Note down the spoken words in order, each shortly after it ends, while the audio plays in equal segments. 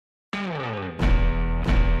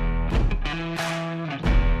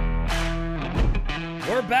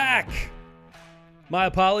are back. My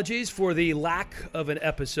apologies for the lack of an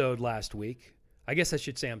episode last week. I guess I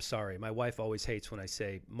should say I'm sorry. My wife always hates when I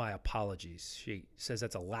say my apologies. She says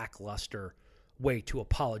that's a lackluster way to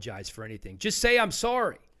apologize for anything. Just say I'm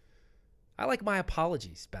sorry. I like my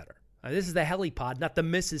apologies better. This is the Helipod, not the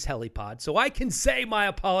Mrs. Helipod, so I can say my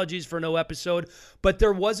apologies for no episode, but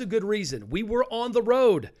there was a good reason. We were on the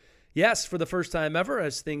road. Yes, for the first time ever,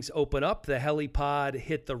 as things open up, the Helipod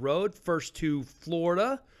hit the road, first to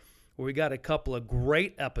Florida, where we got a couple of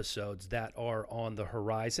great episodes that are on the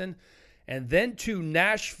horizon, and then to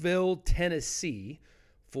Nashville, Tennessee,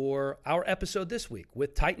 for our episode this week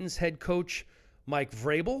with Titans head coach Mike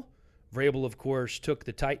Vrabel. Vrabel, of course, took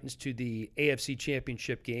the Titans to the AFC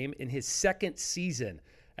Championship game in his second season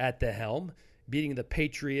at the helm, beating the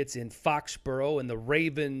Patriots in Foxborough and the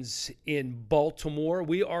Ravens in Baltimore.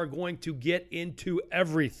 We are going to get into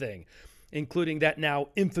everything, including that now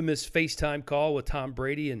infamous FaceTime call with Tom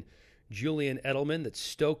Brady and Julian Edelman that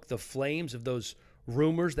stoked the flames of those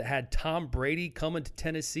rumors that had Tom Brady coming to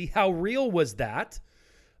Tennessee. How real was that?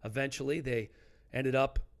 Eventually, they ended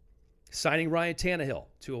up signing Ryan Tannehill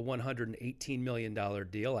to a $118 million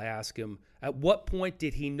deal. I asked him, at what point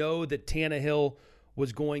did he know that Tannehill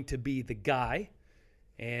was going to be the guy?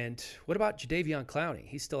 And what about Jadeveon Clowney?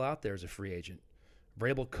 He's still out there as a free agent.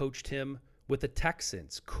 Vrabel coached him with the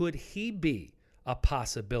Texans. Could he be a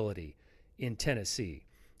possibility in Tennessee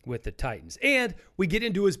with the Titans? And we get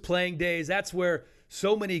into his playing days. That's where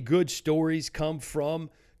so many good stories come from.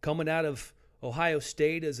 Coming out of Ohio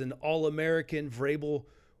State as an All-American, Vrabel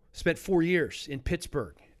spent 4 years in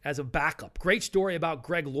Pittsburgh as a backup. Great story about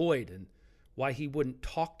Greg Lloyd and why he wouldn't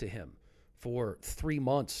talk to him for 3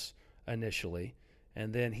 months initially.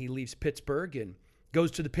 And then he leaves Pittsburgh and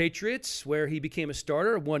goes to the Patriots, where he became a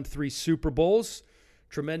starter, won 3 Super Bowls.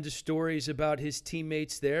 Tremendous stories about his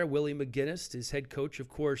teammates there. Willie McGinnis, his head coach, of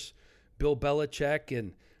course, Bill Belichick,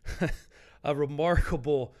 and a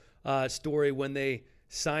remarkable story when they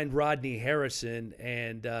signed Rodney Harrison.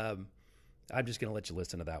 And I'm just going to let you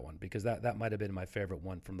listen to that one because that might have been my favorite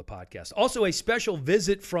one from the podcast. Also, a special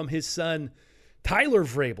visit from his son, Tyler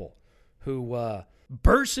Vrabel, who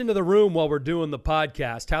burst into the room while we're doing the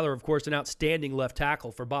podcast. Tyler, of course, an outstanding left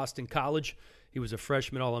tackle for Boston College. He was a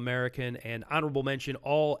freshman All-American and honorable mention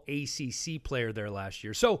All-ACC player there last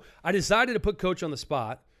year. So I decided to put Coach on the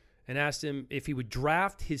spot and asked him if he would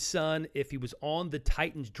draft his son if he was on the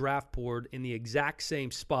Titans draft board in the exact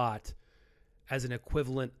same spot as an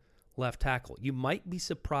equivalent left tackle. You might be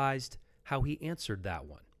surprised how he answered that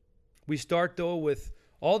one. We start, though, with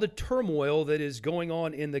all the turmoil that is going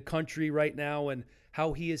on in the country right now and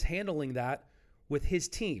how he is handling that with his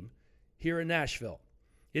team here in Nashville.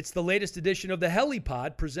 It's the latest edition of the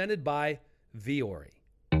Helipod presented by Vuori.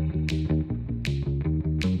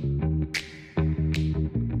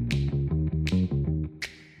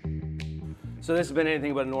 So this has been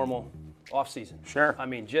anything but a normal offseason. Sure. I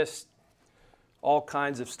mean, just all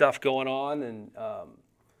kinds of stuff going on, and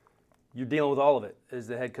you're dealing with all of it as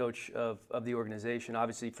the head coach of the organization.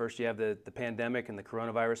 Obviously, first you have the pandemic, and the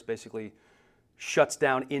coronavirus basically shuts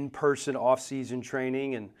down in-person off-season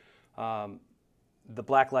training, and the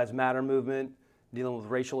Black Lives Matter movement, dealing with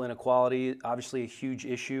racial inequality, obviously a huge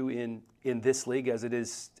issue in this league, as it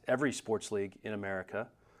is every sports league in America.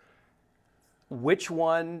 Which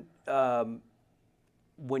one,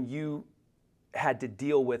 when you had to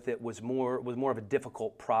deal with it, was more of a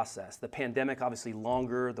difficult process? The pandemic, obviously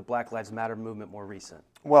longer, the Black Lives Matter movement more recent.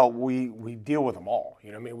 Well, we deal with them all.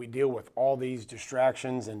 You know what I mean? We deal with all these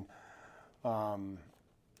distractions and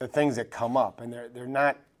the things that come up, and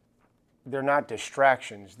they're not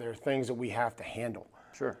distractions. They're things that we have to handle.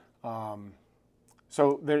 Sure.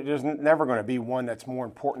 So there's never going to be one that's more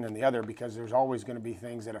important than the other, because there's always going to be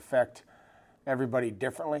things that affect everybody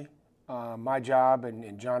differently. My job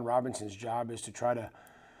and John Robinson's job is to try to,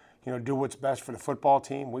 do what's best for the football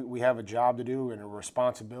team. We have a job to do and a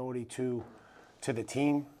responsibility to the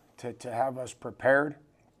team to have us prepared.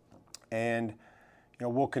 And,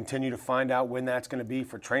 we'll continue to find out when that's going to be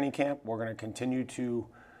for training camp. We're going to continue to,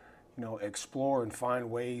 explore and find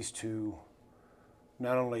ways to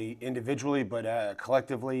not only individually but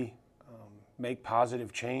collectively make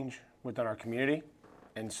positive change within our community.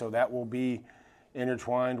 And so that will be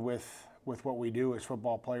intertwined with what we do as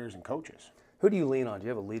football players and coaches. Who do you lean on? Do you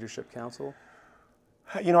have a leadership council?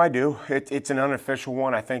 I do. It's an unofficial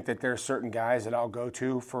one. I think that there are certain guys that I'll go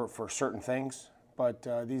to for certain things. But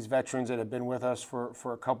these veterans that have been with us for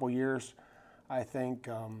a couple years, I think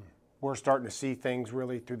we're starting to see things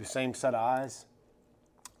really through the same set of eyes.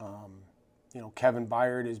 Kevin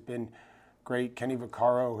Byard has been great. Kenny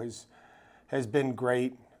Vaccaro has been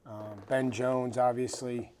great. Ben Jones,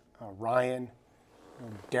 obviously, Ryan,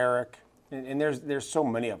 Derek, and there's so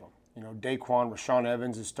many of them. Daquan, Rashawn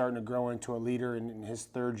Evans is starting to grow into a leader in his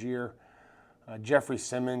third year. Jeffrey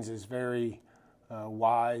Simmons is very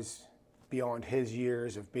wise beyond his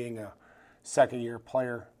years of being a second-year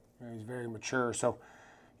player. He's very mature. So,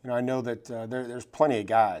 I know that there's plenty of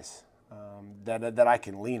guys that I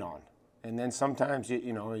can lean on. And then sometimes,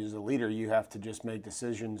 as a leader, you have to just make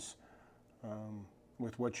decisions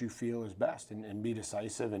with what you feel is best and be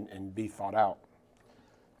decisive and be thought out.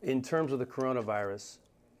 In terms of the coronavirus,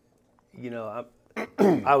 I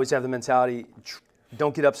always have the mentality,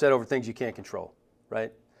 don't get upset over things you can't control,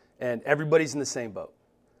 right? And everybody's in the same boat.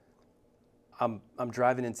 I'm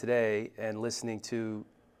driving in today and listening to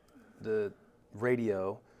the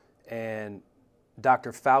radio, and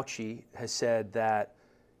Dr. Fauci has said that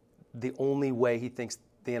the only way he thinks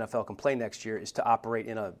the NFL can play next year is to operate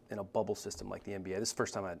in a bubble system like the NBA. This is the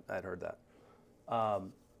first time I'd heard that.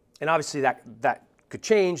 And obviously that could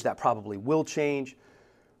change. That probably will change.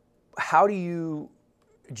 How do you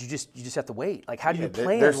just have to wait? Like, how do you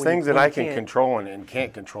plan? There's things that I can control and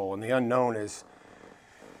can't control, and the unknown is,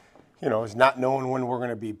 is not knowing when we're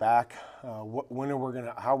going to be back, how we're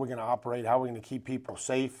going to operate, how we're going to keep people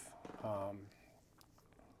safe.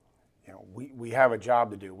 We have a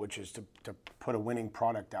job to do, which is to put a winning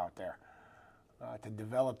product out there, to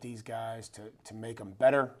develop these guys, to make them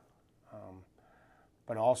better,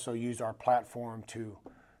 but also use our platform to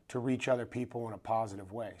reach other people in a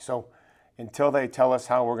positive way. So until they tell us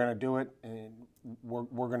how we're going to do it, and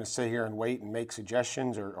we're going to sit here and wait and make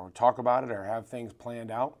suggestions or talk about it or have things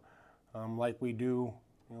planned out like we do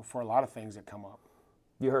for a lot of things that come up.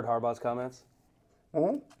 You heard Harbaugh's comments?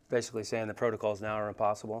 Mm-hmm. Basically saying the protocols now are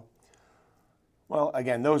impossible. Well,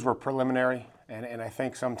 again, those were preliminary, and I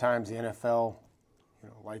think sometimes the NFL,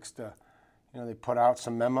 likes to, they put out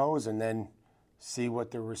some memos and then see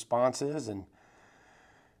what the response is, and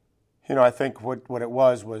I think what it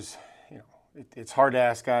was it's hard to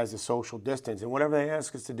ask guys to social distance, and whatever they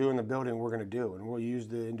ask us to do in the building, we're going to do, and we'll use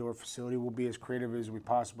the indoor facility. We'll be as creative as we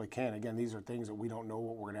possibly can. Again, these are things that we don't know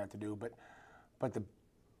what we're going to have to do, but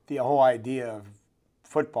the whole idea of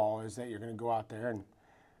football is that you're going to go out there and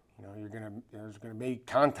there's going to be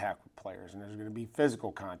contact with players, and there's going to be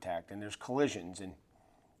physical contact, and there's collisions, and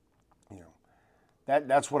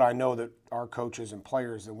that's what I know that our coaches and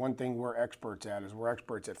players. The one thing we're experts at is we're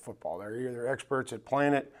experts at football. They're either experts at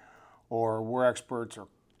playing it, or we're experts or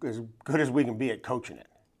as good as we can be at coaching it.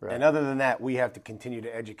 Right. And other than that, we have to continue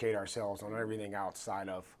to educate ourselves on everything outside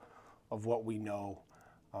of what we know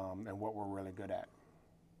and what we're really good at.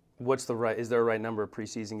 Is there a right number of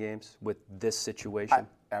preseason games with this situation?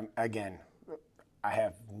 Again, I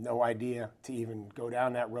have no idea to even go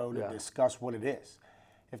down that road and discuss what it is.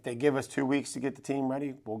 If they give us 2 weeks to get the team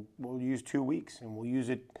ready, we'll use 2 weeks, and we'll use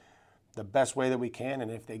it the best way that we can. And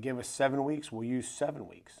if they give us 7 weeks, we'll use 7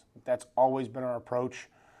 weeks. That's always been our approach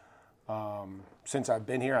since I've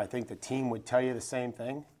been here. I think the team would tell you the same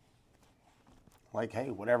thing. Like,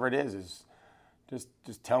 hey, whatever it is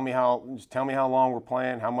just tell me how long we're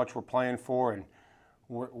playing, how much we're playing for, and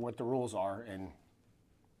what the rules are, and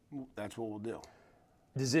that's what we'll do.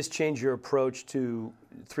 Does this change your approach to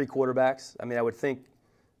 3 quarterbacks? I mean, I would think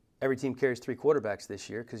every team carries 3 quarterbacks this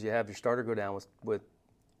year because you have your starter go down with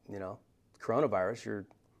coronavirus. You're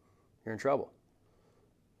in trouble.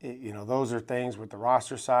 Those are things with the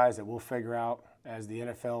roster size that we'll figure out as the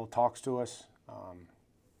NFL talks to us.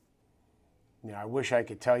 I wish I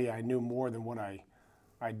could tell you I knew more than what I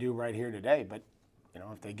do right here today, but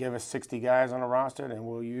if they give us 60 guys on a roster, then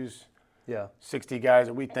we'll use 60 guys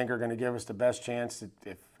that we think are going to give us the best chance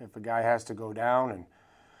if a guy has to go down, and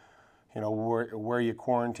where you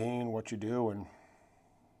quarantine, what you do, and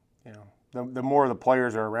the more the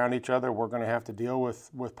players are around each other, we're going to have to deal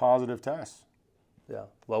with positive tests. Yeah.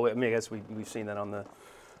 Well, I guess we've seen that on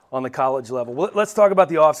the college level. Well, let's talk about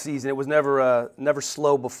the off season. It was never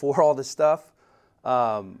slow before all this stuff.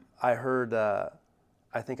 I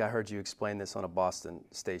think I heard you explain this on a Boston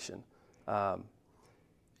station.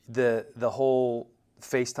 The whole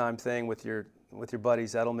FaceTime thing with your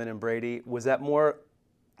buddies Edelman and Brady, was that more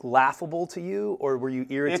laughable to you, or were you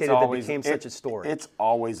irritated that it became such a story? It's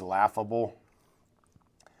always laughable.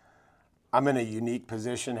 I'm in a unique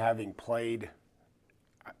position, having played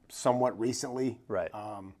somewhat recently, right,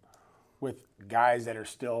 with guys that are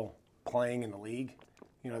still playing in the league,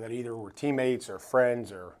 that either were teammates or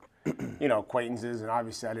friends or acquaintances. And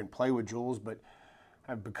obviously I didn't play with Jules, but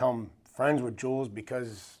I've become friends with Jules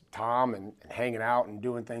because Tom and hanging out and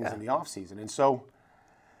doing things in the off season. And so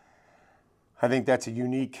I think that's a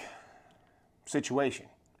unique situation.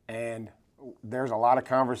 And there's a lot of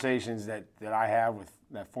conversations that I have with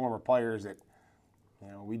former players that,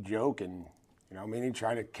 we joke and, meaning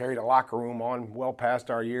trying to carry the locker room on well past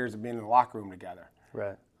our years of being in the locker room together.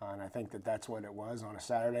 Right. And I think that's what it was on a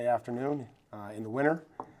Saturday afternoon in the winter.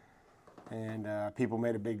 And people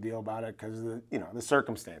made a big deal about it because of the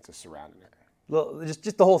circumstances surrounding it. Well,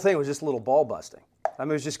 just the whole thing was just a little ball busting. I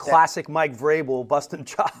mean, it was just classic Mike Vrabel busting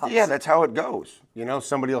chops. Yeah, that's how it goes.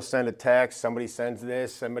 Somebody will send a text, somebody sends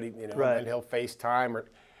this, somebody, Right. and he'll FaceTime or,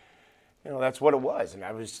 that's what it was.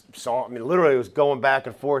 And literally it was going back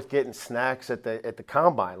and forth getting snacks at the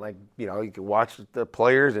combine. Like, you could watch the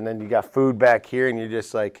players and then you got food back here and you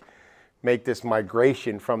just like make this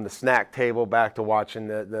migration from the snack table back to watching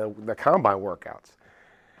the combine workouts.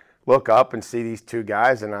 Look up and see these two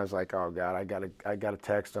guys, and I was like, "Oh God, I gotta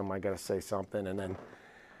text them. I gotta say something." And then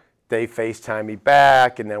they FaceTime me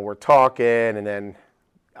back, and then we're talking, and then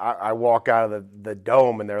I walk out of the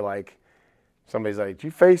dome, and they're like, somebody's like, "Did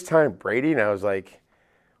you FaceTime Brady?" And I was like,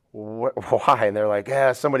 "Why?" And they're like,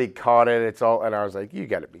 "Yeah, somebody caught it. It's all." And I was like, "You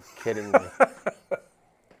got to be kidding me."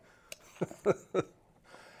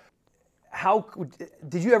 How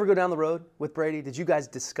did you ever go down the road with Brady? Did you guys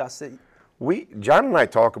discuss it? John and I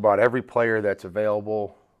talk about every player that's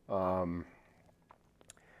available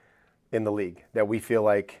in the league that we feel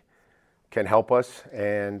like can help us.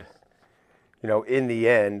 And, in the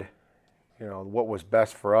end, what was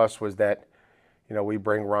best for us was that, we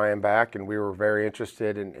bring Ryan back, and we were very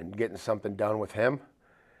interested in getting something done with him.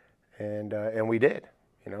 And we did,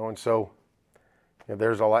 and so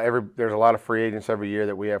there's a lot of free agents every year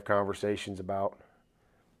that we have conversations about.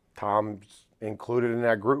 Tom's included in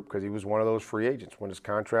that group because he was one of those free agents. When his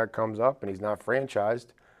contract comes up and he's not franchised,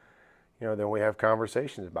 then we have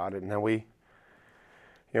conversations about it. And then we,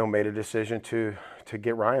 made a decision to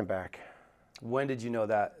get Ryan back. When did you know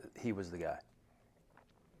that he was the guy?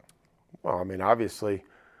 Well, obviously,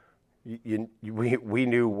 we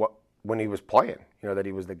knew when he was playing, that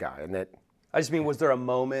he was the guy, and that. I just mean, was there a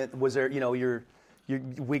moment? Was there, your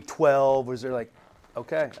week 12? Was there like,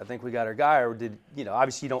 okay, I think we got our guy, or did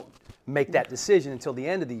obviously you don't make that decision until the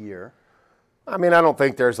end of the year. I don't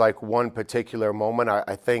think there's like one particular moment.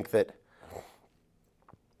 I think that,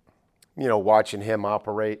 watching him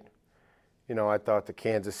operate, I thought the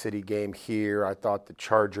Kansas City game here, I thought the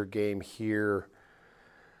Charger game here,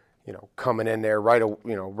 coming in there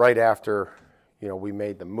right after, we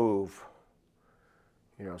made the move,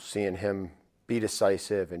 seeing him be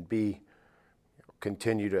decisive and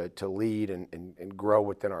continue to lead and grow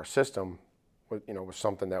within our system, was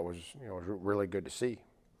something that was, really good to see.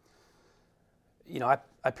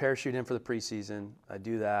 I parachute in for the preseason. I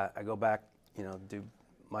do that. I go back, do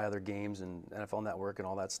my other games and NFL Network and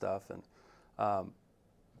all that stuff. And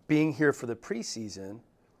being here for the preseason,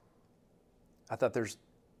 I thought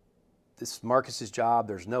this Marcus's job.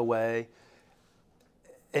 There's no way.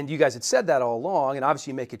 And you guys had said that all along, and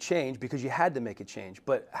obviously you make a change because you had to make a change.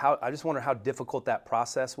 But I just wonder how difficult that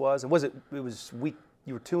process was. And it was week.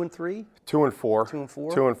 You were 2-3? 2-4.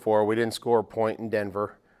 2-4? 2-4. We didn't score a point in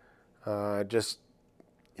Denver. We were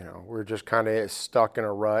just kind of stuck in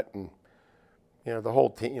a rut, and the whole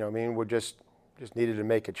team. We just needed to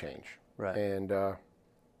make a change. Right. And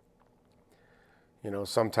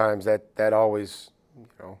sometimes that always,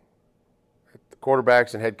 the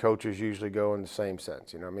quarterbacks and head coaches usually go in the same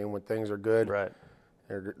sense. When things are good, right,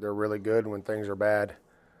 they're really good. When things are bad,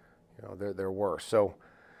 they're worse. So.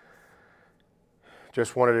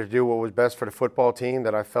 Just wanted to do what was best for the football team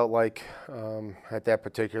that I felt like at that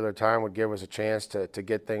particular time would give us a chance to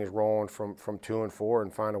get things rolling from 2-4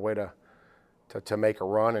 and find a way to make a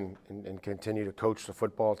run and continue to coach the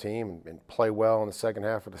football team and play well in the second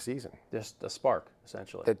half of the season. Just a spark,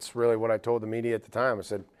 essentially. That's really what I told the media at the time. I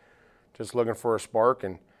said, just looking for a spark,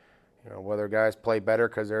 and whether guys play better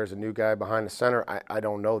because there's a new guy behind the center, I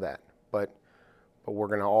don't know that. But we're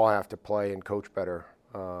going to all have to play and coach better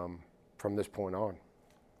from this point on.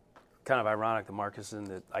 Kind of ironic that Marcus is in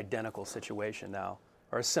the identical situation now,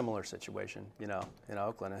 or a similar situation, in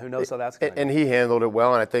Oakland. And who knows how that's going to go. And he handled it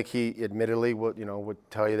well, and I think he admittedly would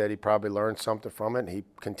tell you that he probably learned something from it. And he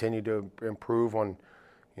continued to improve on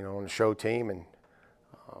the show team, and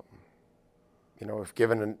if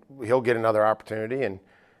given, he'll get another opportunity, and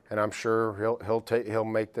I'm sure he'll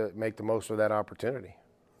make the most of that opportunity.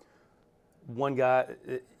 One guy,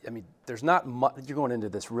 there's not much. You're going into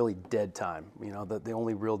this really dead time, the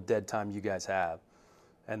only real dead time you guys have.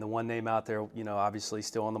 And the one name out there, obviously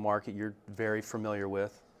still on the market, you're very familiar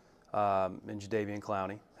with, in Jadeveon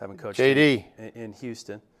Clowney, having coached JD in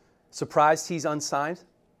Houston. Surprised he's unsigned?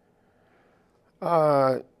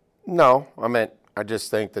 No. I just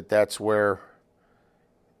think that's where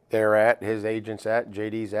they're at, his agent's at,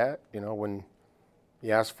 JD's at, when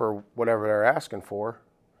you ask for whatever they're asking for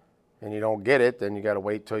and you don't get it, then you got to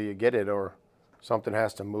wait till you get it, or something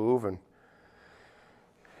has to move. And,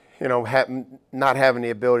 not having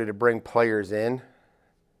the ability to bring players in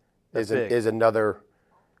is another,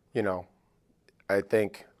 I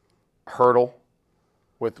think, hurdle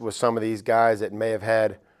with some of these guys that may have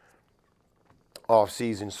had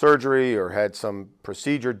off-season surgery or had some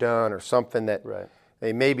procedure done or something that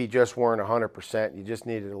they maybe just weren't 100%. You just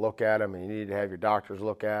needed to look at them, and you needed to have your doctors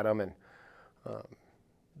look at them, and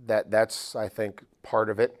that's, I think, part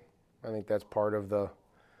of it. I think that's part of the,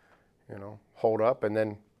 hold up. And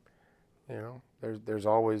then, there's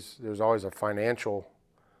always a financial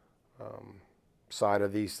side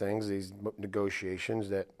of these things, these negotiations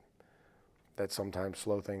that sometimes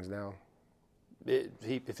slow things down.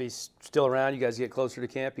 If he's still around, you guys get closer to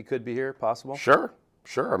camp, he could be here, possible? Sure.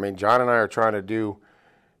 I mean, John and I are trying to do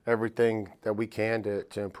everything that we can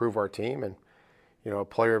to improve our team, and a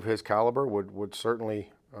player of his caliber would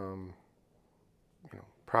certainly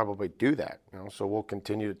probably do that. So we'll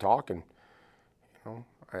continue to talk, and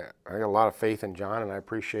I got a lot of faith in John, and I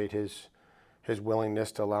appreciate his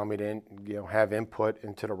willingness to allow me to have input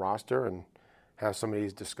into the roster and have some of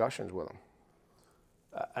these discussions with him.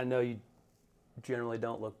 I know you generally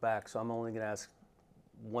don't look back, so I'm only going to ask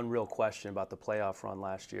one real question about the playoff run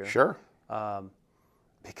last year. Sure.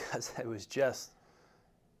 Because it was just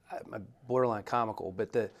borderline comical,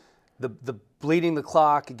 but the bleeding the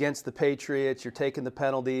clock against the Patriots, you're taking the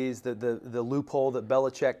penalties, the loophole that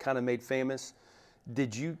Belichick kind of made famous.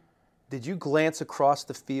 Did you glance across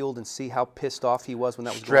the field and see how pissed off he was when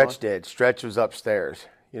that was going on? Stretch did. Stretch was upstairs.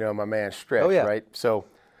 My man Stretch, Oh, yeah. right? So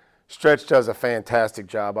Stretch does a fantastic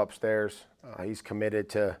job upstairs. He's committed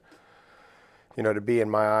to, to be in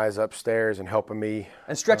my eyes upstairs and helping me.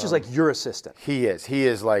 And Stretch is like your assistant. He is. He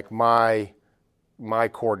is like my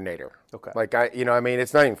coordinator. Okay. Like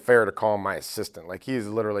it's not even fair to call him my assistant. Like, he's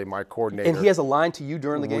literally my coordinator. And he has a line to you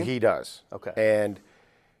during the game? He does. Okay. And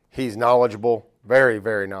he's knowledgeable, very,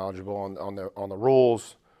 very knowledgeable on the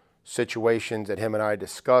rules, situations that him and I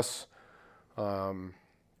discuss.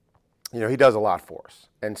 He does a lot for us.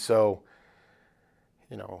 And so,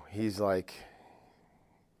 he's like,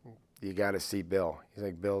 you got to see Bill. He's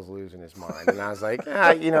like, Bill's losing his mind. And I was like,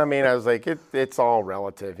 I was like, it's all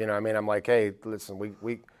relative. I'm like, hey, listen,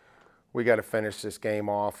 we got to finish this game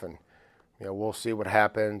off, and, we'll see what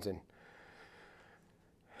happens. And,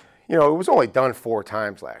 it was only done 4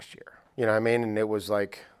 times last year. And it was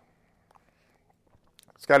like,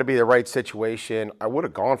 it's got to be the right situation. I would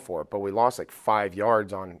have gone for it, but we lost like 5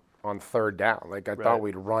 yards on 3rd down. Like, I thought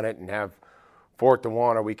we'd run it and have 4th and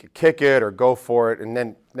 1, or we could kick it or go for it, and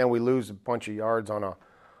then we lose a bunch of yards on a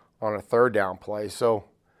 3rd down play. So,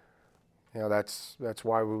 that's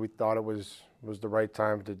why we thought it was the right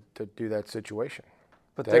time to do that situation.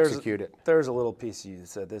 But to execute it. There's a little piece of you that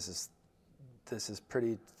said this is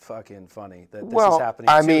pretty fucking funny that this is happening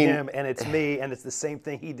to him, and it's me, and it's the same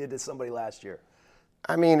thing he did to somebody last year.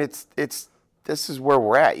 I mean, it's this is where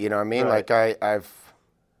we're at. Right. Like,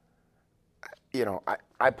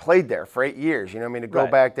 I played there for 8 years. To go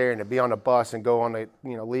Right. back there and to be on the bus and go on the,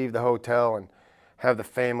 leave the hotel and have the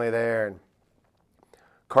family there, and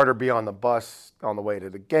Carter be on the bus on the way to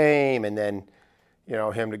the game, and then,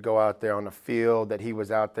 him to go out there on the field that he was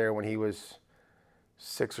out there when he was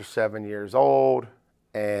 6 or 7 years old,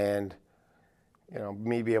 and,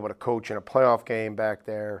 me be able to coach in a playoff game back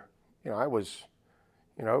there. It was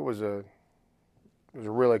a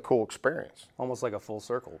really cool experience. Almost like a full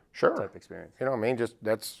circle type experience. Just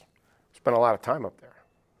spent a lot of time up there.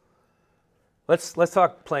 Let's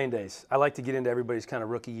talk playing days. I like to get into everybody's kind of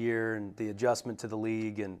rookie year and the adjustment to the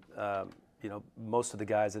league, and most of the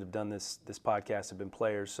guys that have done this podcast have been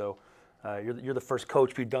players. So you're the first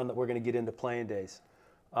coach we've done that we're going to get into playing days.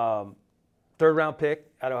 3rd round pick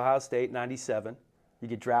at Ohio State, 97. You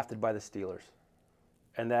get drafted by the Steelers,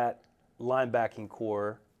 and that linebacking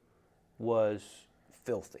core was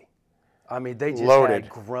filthy. I mean, they just Loaded. had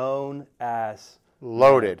grown ass.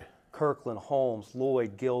 Loaded. Kirkland, Holmes,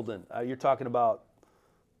 Lloyd, Gilden. You're talking about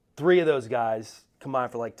 3 of those guys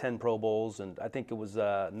combined for like 10 Pro Bowls, and I think it was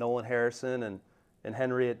Nolan Harrison and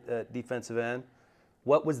Henry at defensive end.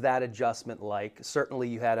 What was that adjustment like? Certainly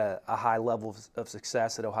you had a high level of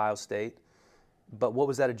success at Ohio State, but what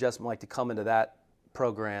was that adjustment like to come into that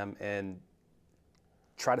program and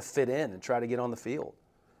try to fit in and try to get on the field?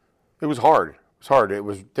 It was hard. It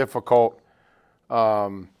was difficult.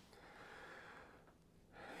 You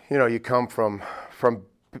come from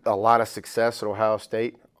a lot of success at Ohio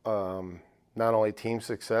State, not only team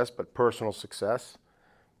success but personal success,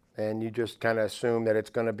 and you just kind of assume that it's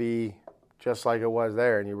going to be just like it was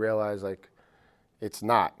there, and you realize like it's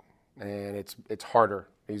not, and it's harder.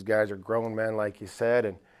 These guys are grown men, like you said,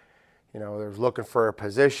 and you know, they was looking for a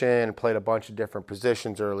position, played a bunch of different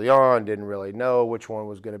positions early on, didn't really know which one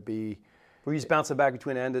was going to be. Were you just bouncing back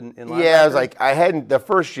between end and linebacker? Yeah, I was like, the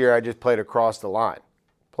first year I just played across the line,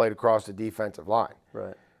 played across the defensive line.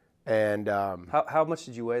 Right. And how much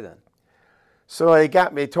did you weigh then? so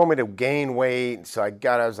they told me to gain weight. So I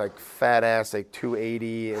was like fat ass, like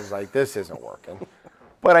 280. It was like, this isn't working.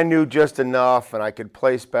 But I knew just enough, and I could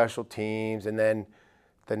play special teams. And then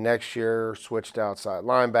the next year, switched to outside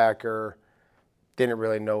linebacker. Didn't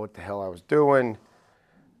really know what the hell I was doing.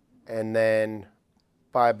 And then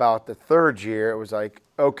by about the third year, it was like,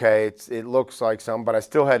 okay, it looks like something, but I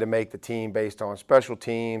still had to make the team based on special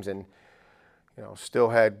teams, and you know, still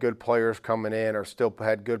had good players coming in, or still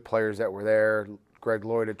had good players that were there. Greg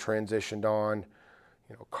Lloyd had transitioned on.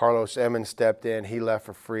 You know, Carlos Emmons stepped in. He left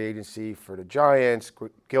for free agency for the Giants.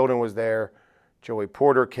 Gilden was there. Joey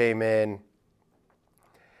Porter came in.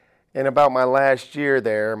 And about my last year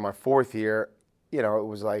there, my fourth year, you know, it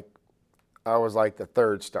was like I was like the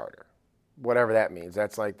third starter, whatever that means.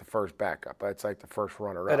 That's like the first backup. That's like the first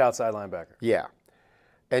runner-up. At outside linebacker. Yeah.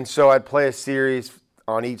 And so I'd play a series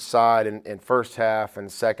on each side in first half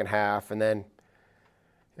and second half, and then,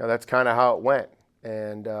 you know, that's kind of how it went.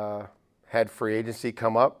 And had free agency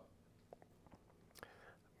come up.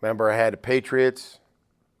 Remember, I had the Patriots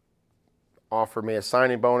offer me a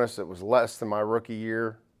signing bonus that was less than my rookie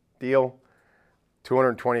year deal,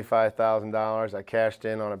 $225,000. I cashed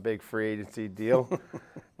in on a big free agency deal,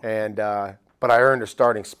 and but I earned a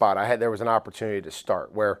starting spot. There was an opportunity to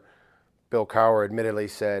start where Bill Cowher admittedly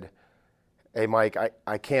said, "Hey, Mike,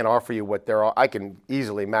 I can't offer you what I can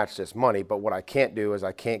easily match this money, but what I can't do is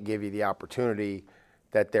I can't give you the opportunity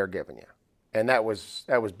that they're giving you." And that was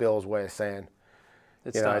Bill's way of saying,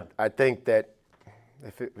 I think that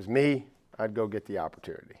if it was me, I'd go get the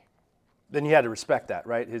opportunity. Then you had to respect that,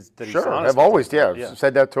 right? Sure, I've always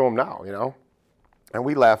said that to him now, you know, and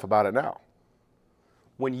we laugh about it now.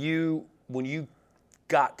 When you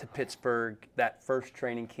got to Pittsburgh, that first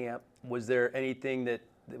training camp, was there anything that,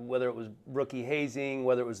 whether it was rookie hazing,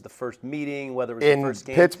 whether it was the first meeting, whether it was the first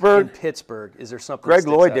game in Pittsburgh, is there something? Greg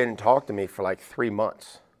Lloyd didn't talk to me for like 3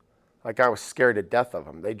 months. Like, I was scared to death of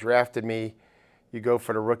him. They drafted me. You go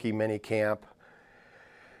for the rookie mini camp,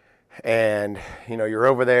 and you know you're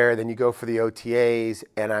over there. Then you go for the OTAs,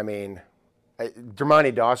 and I mean,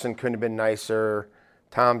 Dermontti Dawson couldn't have been nicer.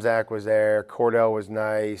 Tom Zach was there. Cordell was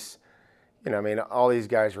nice. You know, I mean, all these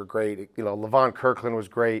guys were great. You know, Levon Kirkland was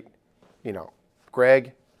great. You know,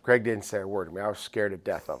 Greg didn't say a word to me. I was scared to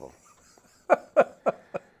death of him.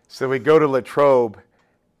 So we go to Latrobe,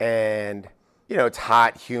 and you know, it's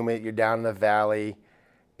hot, humid. You're down in the valley,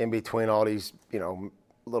 in between all these, you know,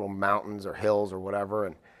 little mountains or hills or whatever,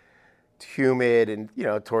 and it's humid. And you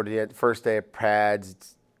know, toward the first day of pads,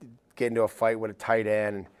 it's getting into a fight with a tight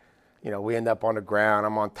end, and you know, we end up on the ground.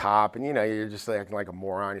 I'm on top, and you know, you're just acting like a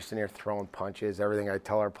moron. You're sitting there throwing punches, everything I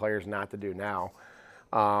tell our players not to do now.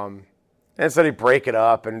 And so they break it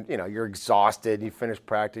up, and you know, you're exhausted. You finish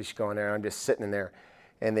practice, you go in there. I'm just sitting in there,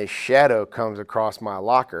 and this shadow comes across my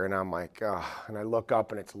locker, and I'm like, oh, and I look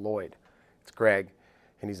up, and it's Lloyd. It's Greg.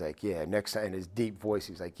 And he's like, yeah, next time, in his deep voice,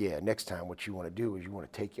 he's like, yeah, next time what you want to do is you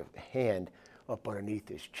want to take your hand up underneath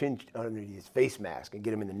his chin, underneath his face mask, and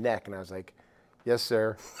get him in the neck. And I was like, yes,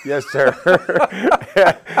 sir. Yes, sir.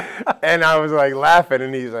 And I was like laughing,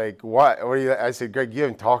 and he's like, what are you? I said, Greg, you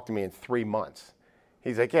haven't talked to me in 3 months.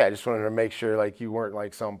 He's like, yeah, I just wanted to make sure like you weren't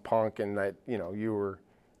like some punk, and that, you know, you were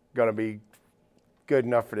going to be good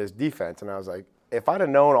enough for this defense. And I was like, if I'd have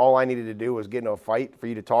known all I needed to do was get into a fight for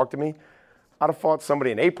you to talk to me, I'd have fought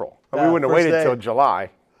somebody in April. We wouldn't have waited until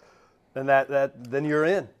July. And then you're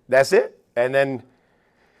in. That's it. And then,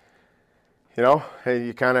 you know,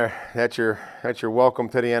 you kind of that's your welcome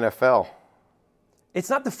to the NFL. It's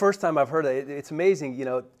not the first time I've heard it. It's amazing, you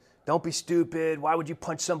know. Don't be stupid. Why would you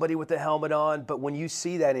punch somebody with a helmet on? But when you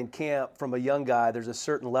see that in camp from a young guy, there's a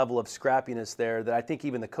certain level of scrappiness there that I think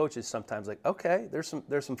even the coaches sometimes like, okay, there's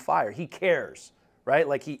some fire. He cares, right?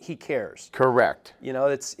 Like he cares. Correct. You know,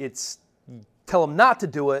 it's you tell him not to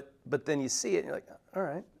do it, but then you see it and you're like, all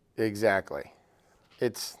right. Exactly.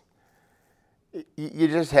 You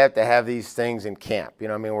just have to have these things in camp. You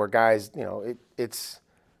know what I mean? Where guys, you know, it's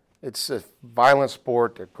a violent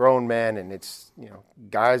sport. They're grown men, and it's, you know,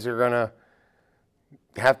 guys are going to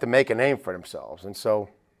have to make a name for themselves. And so,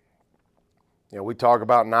 you know, we talk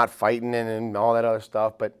about not fighting and all that other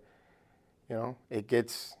stuff, but, you know, it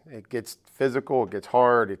gets physical, it gets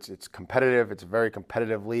hard, it's competitive, it's a very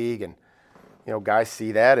competitive league, and guys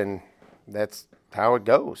see that, and that's how it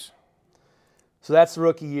goes. So that's the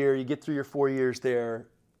rookie year. You get through your 4 years there.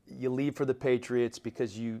 You leave for the Patriots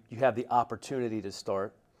because you have the opportunity to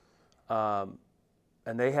start.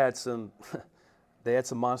 And they had some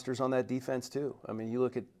monsters on that defense too. I mean, you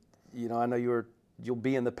look at, I know you'll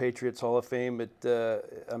be in the Patriots Hall of Fame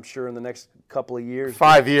I'm sure in the next couple of years.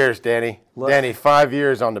 5 years, Danny. Danny, 5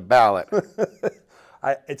 years on the ballot.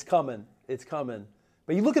 It's coming. It's coming.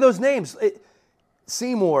 But you look at those names: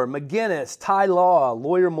 Seymour, McGinnis, Ty Law,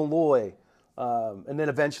 Lawyer Malloy, and then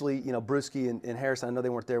eventually, Bruschi and Harrison. I know they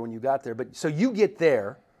weren't there when you got there, but so you get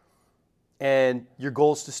there, and your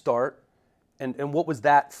goal is to start. And what was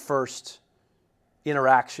that first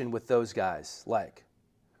interaction with those guys like?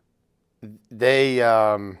 They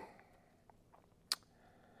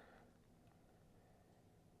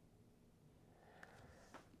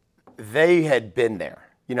had been there.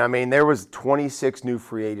 There was 26 new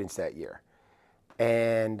free agents that year.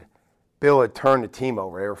 And Bill had turned the team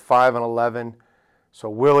over. They were 5-11. So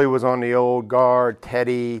Willie was on the old guard,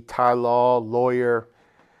 Teddy, Ty Law, Lawyer.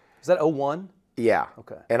 Was that 01? Yeah.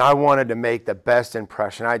 Okay. And I wanted to make the best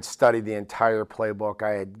impression. I'd studied the entire playbook.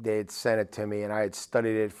 They had sent it to me, and I had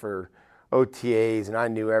studied it for OTAs, and I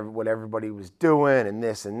knew what everybody was doing and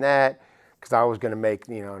this and that because I was going to make,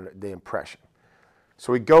 the impression.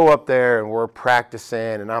 So we go up there, and we're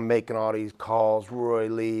practicing, and I'm making all these calls, Roy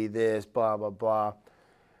Lee, this, blah, blah, blah.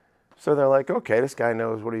 So they're like, okay, this guy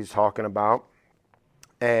knows what he's talking about.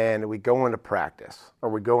 And we go into practice, or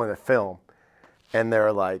we go into film, and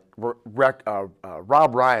they're like,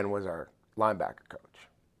 Rob Ryan was our linebacker coach,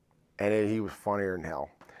 and he was funnier than hell.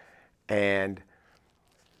 And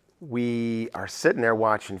we are sitting there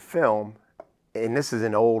watching film, and this is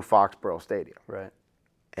in old Foxborough Stadium. Right.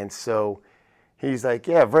 And so he's like,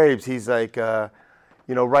 yeah, Vrabes, he's like,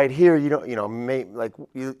 right here,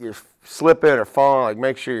 you're slipping or falling, like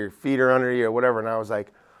make sure your feet are under you or whatever. And I was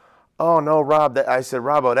like, oh, no, Rob. I said,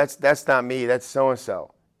 Robbo, that's not me. That's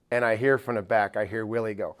so-and-so. And I hear from the back, I hear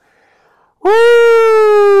Willie go,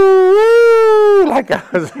 woo, woo, like I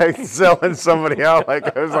was like selling somebody out,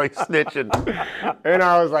 like I was like snitching. And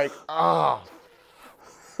I was like, oh.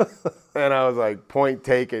 And I was like, point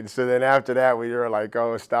taken. So then after that, we were like,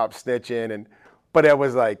 oh, stop snitching. But it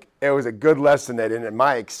was a good lesson that in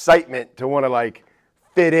my excitement to want to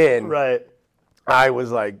fit in, right, I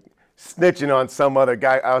was like snitching on some other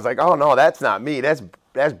guy. I was like, oh no, that's not me. That's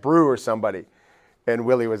Brew or somebody. And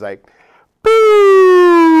Willie was like,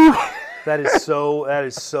 boo. That is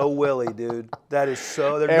so Willie, dude. That is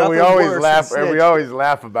so. And we always laugh. And we always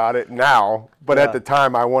laugh about it now. But at the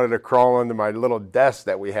time, I wanted to crawl under my little desk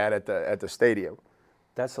that we had at the stadium.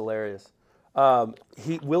 That's hilarious.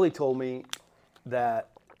 Willie told me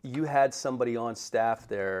that you had somebody on staff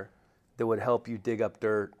there that would help you dig up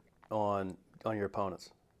dirt on your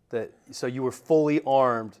opponents. So you were fully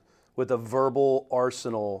armed with a verbal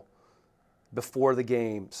arsenal before the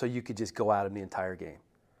game, so you could just go at him the entire game.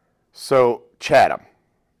 So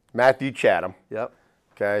Matthew Chatham. Yep.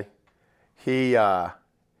 Okay. He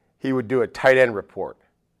would do a tight end report,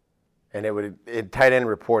 and tight end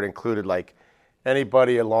report included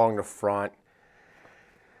anybody along the front,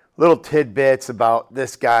 little tidbits about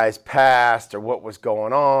this guy's past or what was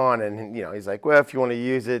going on, and he's like, well, if you want to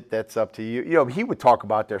use it, that's up to you. He would talk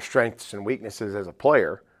about their strengths and weaknesses as a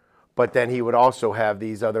player, but then he would also have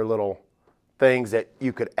these other little things that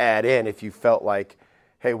you could add in if you felt like,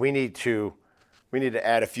 hey, we need to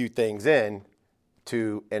add a few things in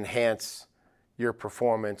to enhance your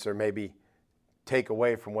performance or maybe take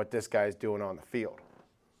away from what this guy's doing on the field.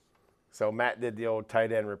 So Matt did the old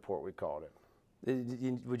tight end report, we called it.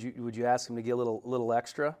 Would you ask him to get a little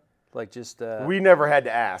extra, We never had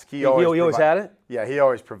to ask. He always had it. Yeah, he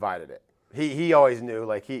always provided it. He always knew,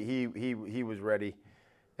 he was ready,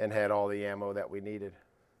 and had all the ammo that we needed.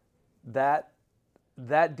 That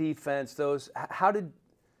defense, I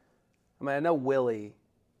know Willie,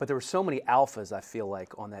 but there were so many alphas, I feel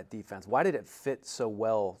like, on that defense. Why did it fit so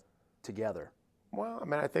well together? Well,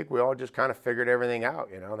 I think we all just kind of figured everything out.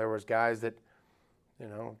 There was guys that,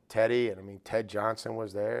 Teddy, and Ted Johnson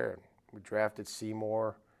was there, and we drafted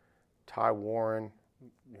Seymour, Ty Warren,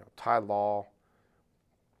 Ty Law.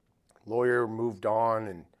 Lawyer moved on,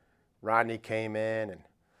 and Rodney came in, and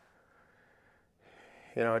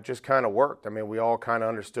it just kind of worked. We all kind of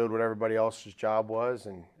understood what everybody else's job was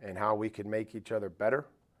and how we could make each other better.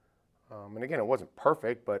 And again, it wasn't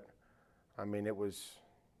perfect, but it was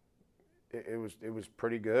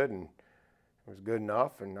pretty good, and it was good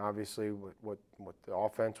enough. And obviously, what the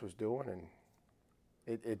offense was doing, and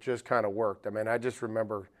it just kind of worked. I just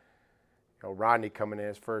remember, Rodney coming in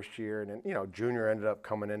his first year, and then Junior ended up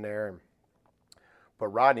coming in there, and but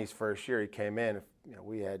Rodney's first year he came in,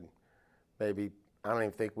 we had maybe, I don't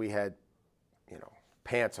even think we had,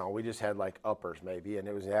 pants on. We just had like uppers maybe, and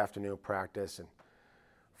it was the afternoon practice, and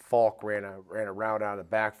Falk ran a route out of the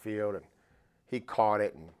backfield, and he caught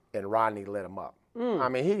it, and Rodney lit him up. I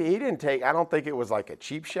mean, he didn't take, I don't think it was like a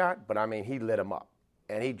cheap shot, but I mean, he lit him up,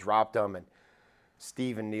 and he dropped him, and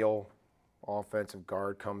Stephen Neal, offensive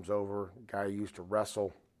guard, comes over, guy who used to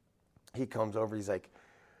wrestle. He comes over, he's like,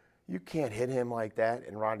 "You can't hit him like that."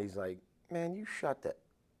 And Rodney's like, "Man, you shut that."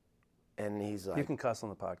 And he's like, You can cuss on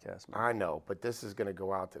the podcast, man. "I know, but this is going to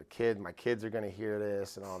go out to the kids. My kids are going to hear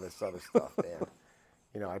this and all this other stuff, man."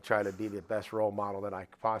 I try to be the best role model that I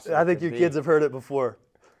possibly I think could your be. kids have heard it before.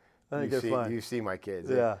 I think they're fine. You see my kids.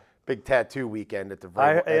 Yeah. Big tattoo weekend at the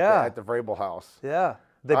Vrabel house. Yeah.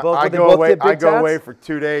 I go away for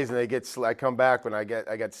 2 days, and they get. I come back when I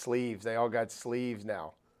get sleeves. They all got sleeves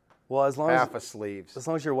now. Well, as long half of sleeves. As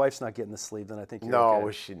long as your wife's not getting the sleeve, then I think you're no,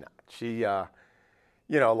 okay. She not. She,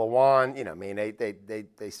 Lawan.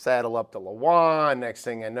 They saddle up to Lawan. Next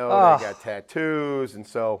thing I know, they got tattoos, and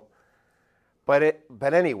so.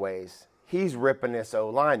 But anyways, he's ripping this O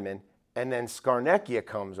lineman, and then Scarnecchia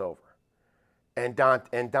comes over, and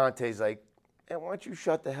Dante's like, "Hey, why don't you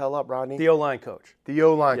shut the hell up, Rodney?" The O-line coach. The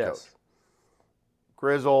O-line coach.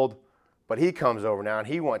 Grizzled, but he comes over now, and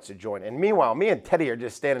he wants to join. And meanwhile, me and Teddy are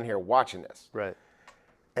just standing here watching this. Right.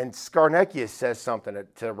 And Scarnecchia says something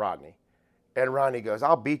to Rodney, and Rodney goes,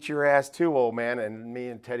 "I'll beat your ass too, old man." And me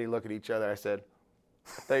and Teddy look at each other. I said,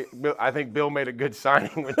 I think Bill made a good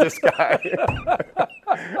signing with this guy.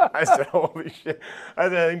 I said, "Holy shit!" I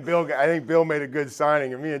think Bill made a good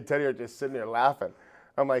signing, and me and Teddy are just sitting there laughing.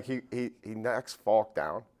 I'm like, he knocks Falk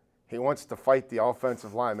down. He wants to fight the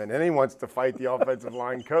offensive lineman, and he wants to fight the offensive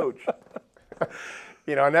line coach.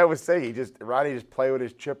 And that was Rodney just played with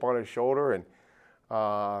his chip on his shoulder, and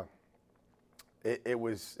it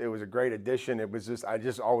was a great addition. It was I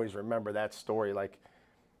just always remember that story. Like,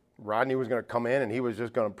 Rodney was going to come in, and he was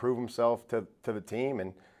just going to prove himself to the team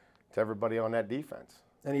and to everybody on that defense.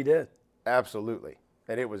 And he did. Absolutely.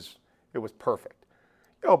 And it was perfect.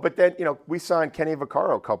 But then, we signed Kenny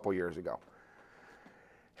Vaccaro a couple years ago.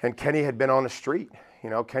 And Kenny had been on the street.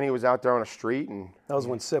 Kenny was out there on the street. And that was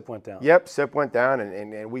when SIP went down. Yep, SIP went down,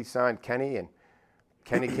 and we signed Kenny. And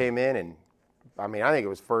Kenny came in, and, I think it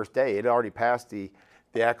was first day. It had already passed the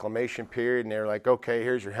acclimation period, and they were like, "Okay,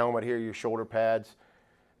 here's your helmet, here are your shoulder pads."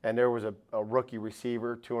 And there was a rookie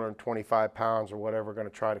receiver, 225 pounds or whatever, going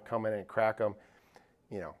to try to come in and crack him.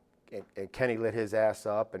 And Kenny lit his ass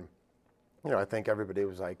up. And, I think everybody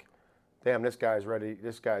was like, "Damn, this guy's ready.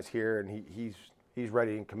 This guy's here, and he's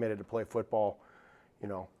ready and committed to play football,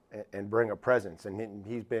 and bring a presence." And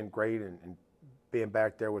he's been great, and being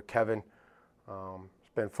back there with Kevin.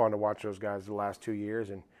 It's been fun to watch those guys the last 2 years,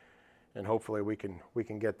 and hopefully we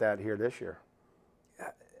can get that here this year.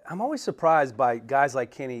 I'm always surprised by guys like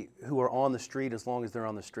Kenny who are on the street as long as they're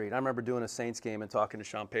on the street. I remember doing a Saints game and talking to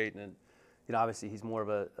Sean Payton, and obviously he's more of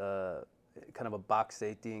a kind of a box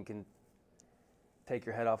safety and can take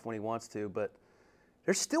your head off when he wants to, but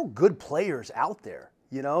there's still good players out there.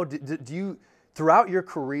 Do you, throughout your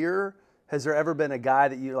career, has there ever been a guy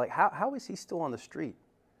that you're like, how is he still on the street?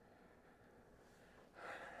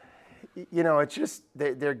 It's just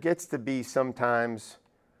there gets to be sometimes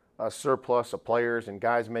a surplus of players, and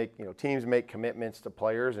guys teams make commitments to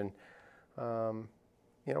players, and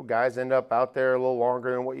guys end up out there a little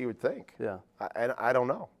longer than what you would think. Yeah. I don't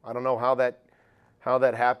know. I don't know how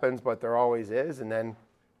that happens, but there always is. And then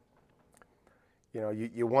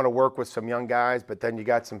you want to work with some young guys, but then you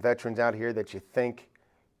got some veterans out here that you think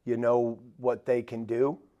what they can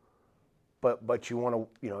do, but you want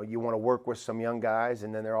to work with some young guys,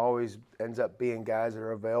 and then there always ends up being guys that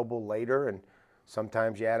are available later, and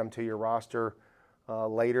sometimes you add them to your roster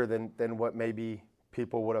later than what maybe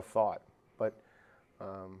people would have thought. But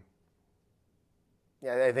I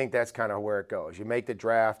think that's kind of where it goes. You make the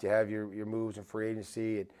draft, you have your moves in free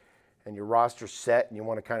agency, and your roster's set, and you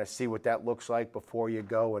want to kind of see what that looks like before you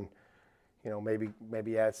go and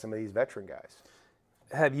maybe add some of these veteran guys.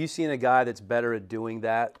 Have you seen a guy that's better at doing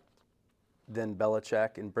that than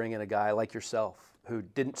Belichick, and bringing a guy like yourself who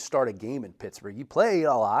didn't start a game in Pittsburgh? You played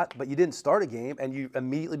a lot, but you didn't start a game, and you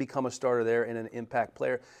immediately become a starter there and an impact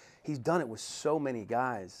player. He's done it with so many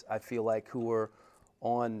guys, I feel like, who were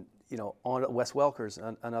on Wes Welker's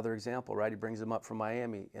another example, right? He brings him up from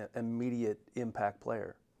Miami, immediate impact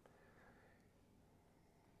player.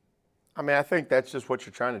 I think that's just what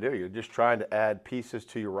you're trying to do. You're just trying to add pieces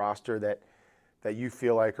to your roster that you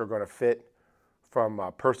feel like are going to fit from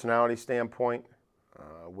a personality standpoint,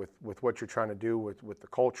 with what you're trying to do with the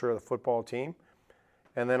culture of the football team.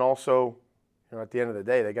 And then also, You know, at the end of the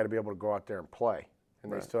day, they got to be able to go out there and play,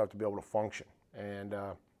 and Right. they still have to be able to function. And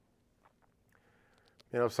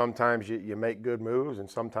you know, sometimes you make good moves, and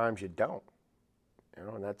sometimes you don't. You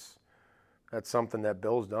know, and that's something that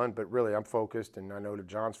Bill's done. But really, I'm focused, and I know that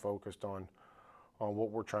John's focused on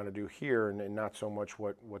what we're trying to do here, and not so much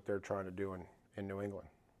what they're trying to do in New England.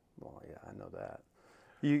 Well, yeah, I know that.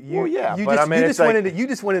 You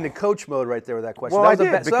just went into coach mode right there with that question. Well,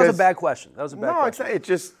 that was a bad question. That was a bad question.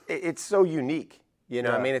 It's so unique. You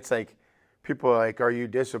know, Yeah. I mean, it's like people are like, "Are you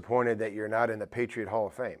disappointed that you're not in the Patriot Hall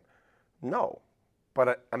of Fame?" No,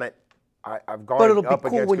 but I've gone. But it'll be up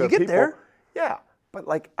cool against when you good get there. Yeah, but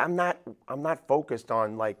like I'm not focused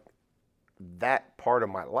on like that part of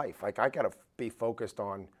my life. Like I got to be focused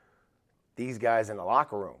on these guys in the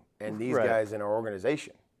locker room and these Right. guys in our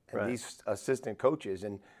organization and Right. these assistant coaches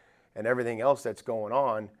and everything else that's going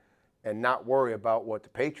on, and not worry about what the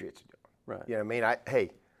Patriots are doing. Right. You know what I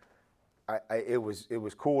mean? It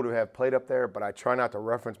was cool to have played up there, but I try not to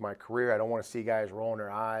reference my career. I don't want to see guys rolling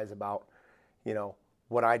their eyes about, you know,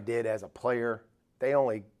 what I did as a player. They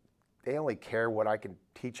only care what I can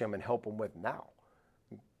teach them and help them with now.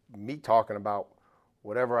 Me talking about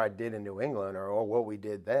whatever I did in New England or what we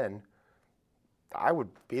did then, I would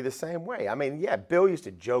be the same way. I mean, yeah, Bill used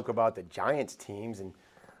to joke about the Giants teams and,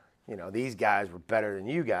 you know, these guys were better than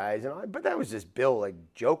you guys, but that was just Bill like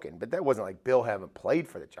joking. But that wasn't like Bill having played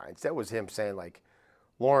for the Giants. That was him saying like,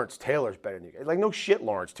 Lawrence Taylor's better than you guys. Like, no shit,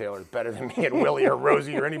 Lawrence Taylor's better than me and Willie or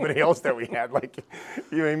Rosie or anybody else that we had. Like,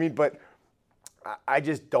 you know what I mean? But I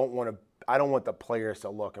just don't want to. I don't want the players to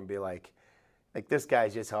look and be like this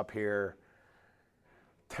guy's just up here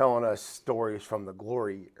telling us stories from the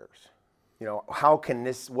glory years. You know, how can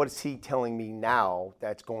this? What is he telling me now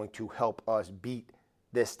that's going to help us beat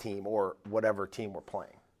this team or whatever team we're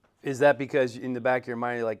playing? Is that because in the back of your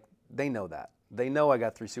mind, you're like, they know that. They know I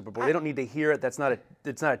got 3 Super Bowls. They don't need to hear it. It's not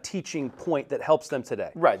a teaching point that helps them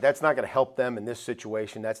today. Right. That's not going to help them in this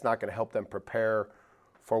situation. That's not going to help them prepare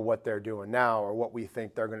for what they're doing now or what we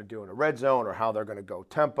think they're going to do in the red zone or how they're going to go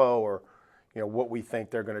tempo or, you know, what we think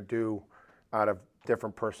they're going to do out of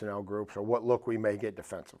different personnel groups or what look we may get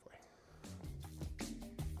defensively.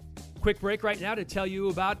 Quick break right now to tell you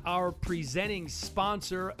about our presenting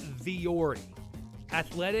sponsor, Vuori.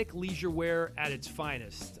 Athletic leisure wear at its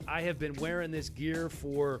finest. I have been wearing this gear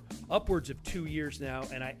for upwards of 2 years now,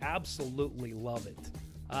 and I absolutely love it.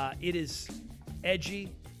 It is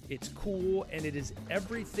edgy, it's cool, and it is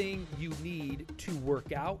everything you need to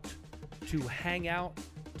work out, to hang out,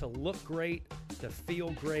 to look great, to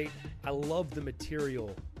feel great. I love the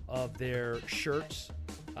material of their shirts.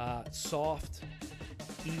 Soft,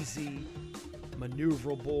 easy,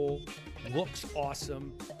 maneuverable, looks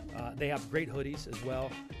awesome. They have great hoodies as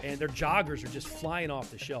well, and their joggers are just flying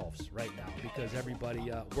off the shelves right now because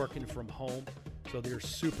everybody working from home, so they're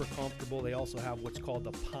super comfortable. They also have what's called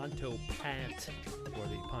the Ponto Pant, or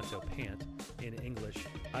the Ponto Pant in English.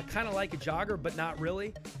 Kind of like a jogger, but not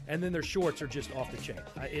really. And then their shorts are just off the chain.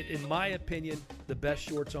 In my opinion, the best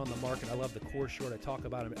shorts on the market. I love the core short. I talk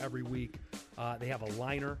about them every week. They have a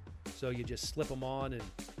liner, so you just slip them on and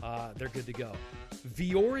they're good to go.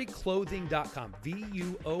 VuoriClothing.com,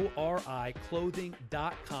 VUORI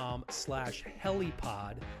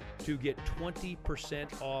clothing.com/helipod to get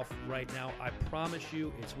 20% off right now. I promise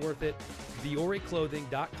you it's worth it.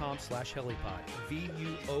 VuoriClothing.com/helipod,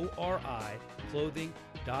 VUORI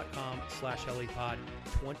clothing.com/helipod,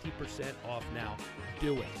 20% off now.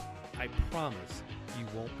 Do it. I promise you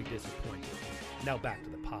won't be disappointed. Now back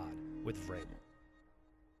to the pod with Vrabel.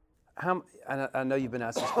 I know you've been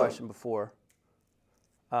asked this question before.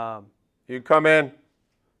 You come in.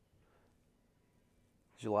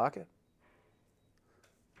 Did you lock it?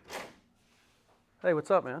 Hey, what's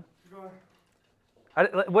up, man?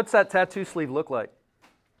 What's that tattoo sleeve look like?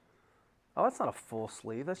 Oh, that's not a full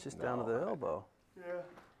sleeve. That's just down to the elbow. Yeah,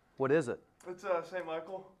 What is it? it's St.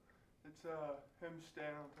 Michael. It's him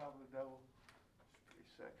standing on top of the devil.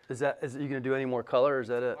 It's pretty sick. Is you gonna do any more color, or is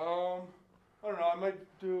that it? I don't know. I might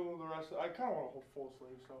do the rest. I kind of want a whole full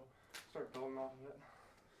sleeve, so start building off of it.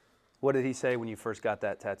 What did he say when you first got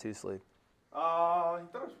that tattoo sleeve? He thought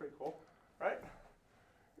it was pretty cool, right?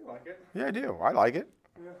 You like it? Yeah, I do. I like it.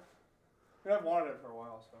 Yeah. Yeah, I've wanted it for a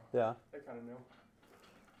while, so Yeah. I kind of knew.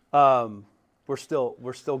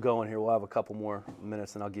 We're still going here. We'll have a couple more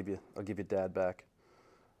minutes, and I'll give you Dad back.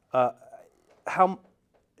 How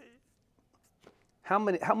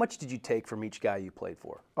much did you take from each guy you played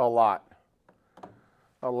for? A lot.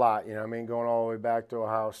 You know, I mean, going all the way back to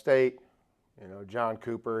Ohio State, you know, John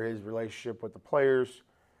Cooper, his relationship with the players,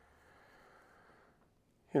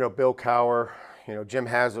 you know, Bill Cowher, Jim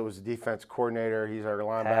Haslett was the defense coordinator. He's our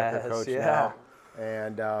linebacker coach now.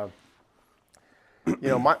 And,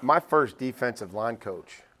 my first defensive line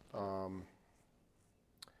coach,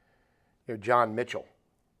 John Mitchell.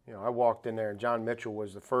 I walked in there, and John Mitchell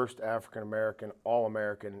was the first African-American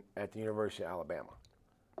All-American at the University of Alabama.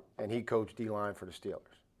 And he coached D-line for the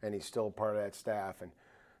Steelers. And he's still part of that staff. And,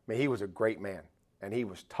 he was a great man. And he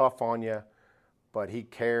was tough on you, but he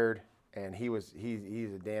cared, and he's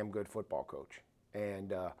a damn good football coach.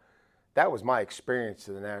 And that was my experience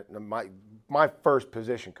to my first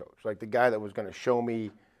position coach, like the guy that was going to show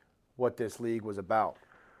me what this league was about.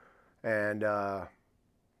 And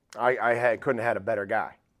I couldn't have had a better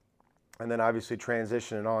guy. And then obviously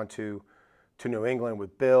transitioning on to New England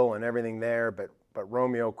with Bill and everything there, but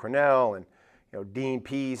Romeo Crennel and Dean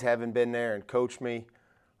Pease having been there and coached me,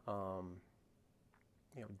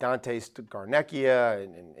 Dante Scarnecchia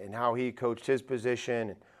and how he coached his position,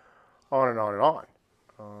 and on and on and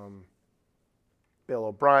on. Bill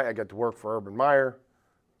O'Brien, I got to work for Urban Meyer,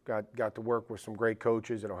 got to work with some great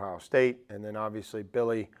coaches at Ohio State, and then obviously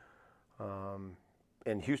Billy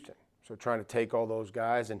in Houston. So trying to take all those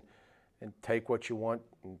guys and take what you want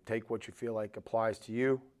and take what you feel like applies to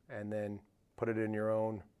you, and then put it in your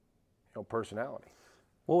own personality.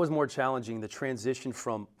 What was more challenging, the transition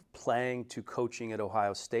from playing to coaching at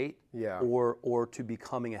Ohio State, or to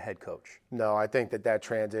becoming a head coach? No, I think that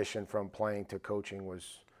transition from playing to coaching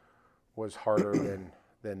was harder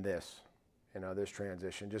than this, this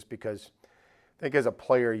transition, just because I think as a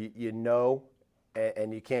player,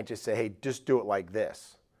 and you can't just say, hey, just do it like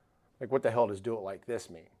this. Like, what the hell does do it like this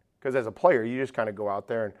mean? Because as a player, you just kind of go out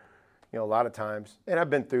there and, a lot of times, and I've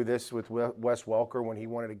been through this with Wes Welker when he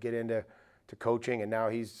wanted to get into coaching, and now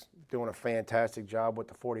he's doing a fantastic job with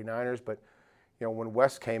the 49ers. But, when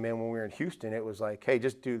Wes came in when we were in Houston, it was like, hey,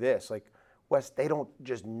 just do this. Like, Wes, they don't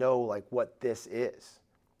just know, like, what this is.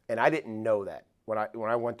 And I didn't know that when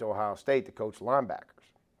I went to Ohio State to coach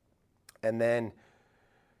linebackers. And then,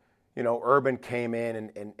 Urban came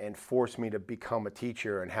in and forced me to become a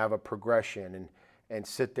teacher and have a progression and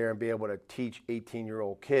sit there and be able to teach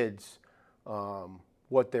 18-year-old kids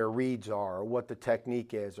what their reads are, or what the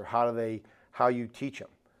technique is, or how you teach them.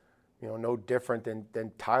 No different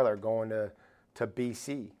than Tyler going to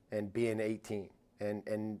BC and being 18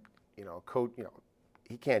 and coach.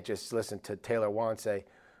 He can't just listen to Taylor Wan say,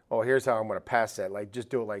 "Oh, here's how I'm going to pass that. Like, just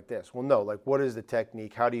do it like this." Well, no. Like, what is the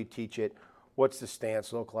technique? How do you teach it? What's the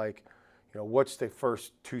stance look like? What's the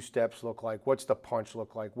first two steps look like? What's the punch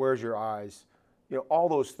look like? Where's your eyes? All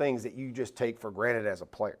those things that you just take for granted as a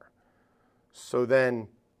player. So then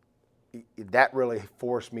that really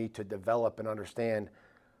forced me to develop and understand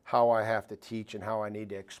how I have to teach and how I need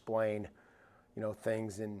to explain,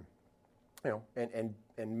 things and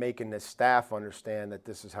making the staff understand that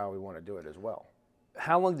this is how we want to do it as well.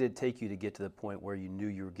 How long did it take you to get to the point where you knew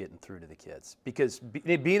you were getting through to the kids? Because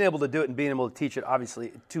being able to do it and being able to teach it,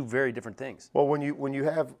 obviously, two very different things. Well, when you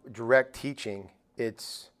have direct teaching,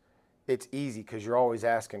 it's easy because you're always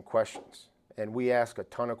asking questions. And we ask a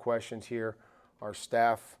ton of questions here. Our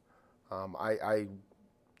staff, I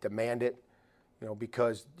demand it,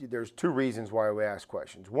 because there's two reasons why we ask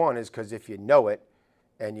questions. One is because if you know it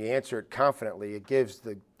and you answer it confidently, it gives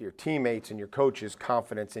your teammates and your coaches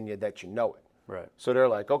confidence in you that you know it. Right. So they're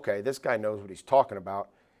like, okay, this guy knows what he's talking about.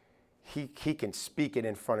 He can speak it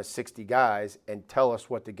in front of 60 guys and tell us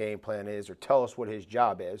what the game plan is or tell us what his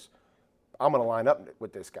job is. I'm going to line up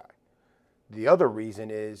with this guy. The other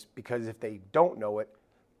reason is because if they don't know it,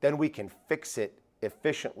 then we can fix it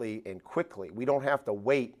efficiently and quickly. We don't have to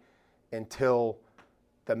wait until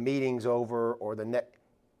the meeting's over or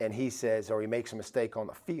and he says, or he makes a mistake on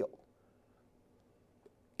the field.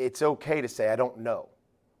 It's okay to say, I don't know.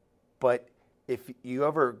 But if you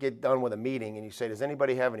ever get done with a meeting and you say, does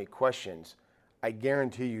anybody have any questions? I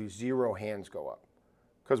guarantee you 0 hands go up.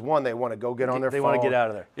 Because one, they want to go get on their phone. They want to get out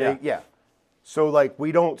of there. Yeah. So, like,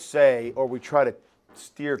 we don't say, or we try to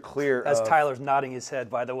steer clear As Tyler's nodding his head,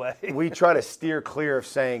 by the way. We try to steer clear of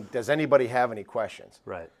saying, does anybody have any questions?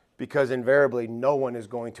 Right. Because invariably, no one is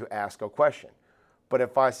going to ask a question. But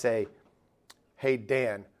if I say, hey,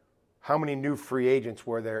 Dan, how many new free agents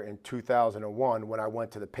were there in 2001 when I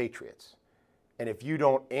went to the Patriots? And if you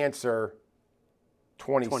don't answer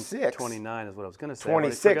 26. 29 is what I was going to say.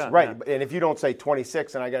 26, right. Yeah. And if you don't say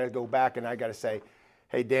 26, then I got to go back and I got to say,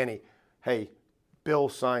 hey, Danny, hey, Bill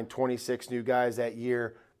signed 26 new guys that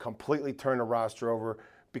year, completely turned the roster over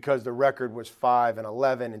because the record was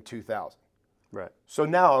 5-11 in 2000. Right. So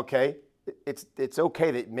now, okay, it's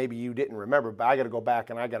okay that maybe you didn't remember, but I got to go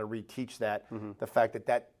back and I got to reteach that, the fact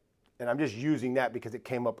that and I'm just using that because it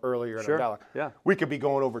came up earlier in Sure. our dialogue. Yeah. We could be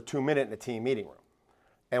going over 2 minutes in a team meeting room,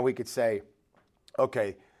 and we could say,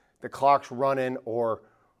 okay, the clock's running, or,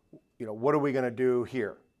 what are we going to do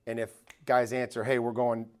here? And if guys answer, hey, we're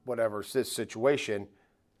going whatever this situation,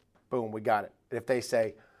 boom, we got it. If they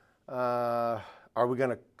say, are we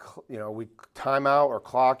going to, we time out or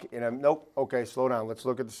clock? And nope, okay, slow down. Let's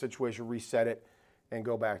look at the situation, reset it, and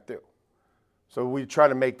go back through. So we try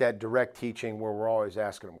to make that direct teaching where we're always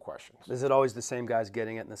asking them questions. Is it always the same guys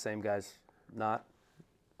getting it and the same guys not?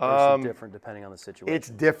 Or is it different depending on the situation? It's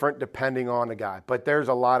different depending on the guy. But there's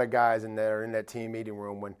a lot of guys in there in that team meeting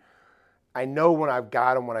room when I know when I've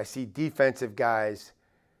got them, when I see defensive guys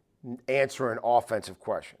answering offensive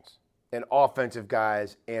questions and offensive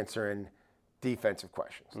guys answering defensive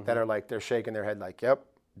questions that are like, they're shaking their head like, yep,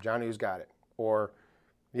 Johnny's got it. Or,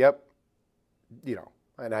 yep,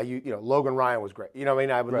 and Logan Ryan was great.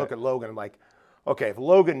 I would look at Logan and I'm like, okay, if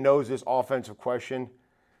Logan knows this offensive question,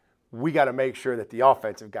 we got to make sure that the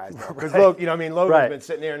offensive guys know. Because, Logan's been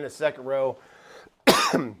sitting there in the second row,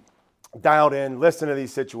 dialed in, listening to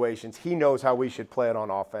these situations. He knows how we should play it on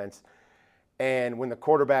offense. And when the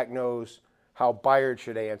quarterback knows how Byard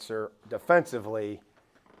should answer defensively,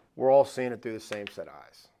 we're all seeing it through the same set of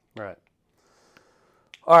eyes. Right.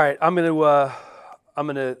 All right, I'm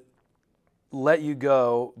gonna let you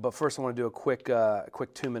go, but first I want to do a quick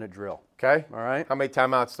 2-minute drill. Okay? All right. How many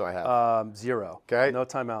timeouts do I have? 0. Okay. No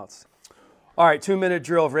timeouts. All right, 2-minute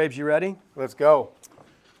drill. Rabes, you ready? Let's go.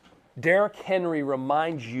 Derrick Henry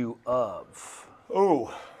reminds you of?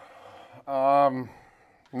 Man,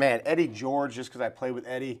 Eddie George, just because I played with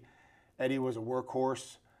Eddie. Eddie was a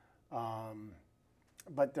workhorse.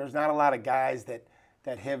 But there's not a lot of guys that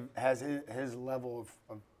has his level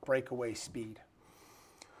of breakaway speed.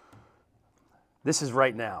 This is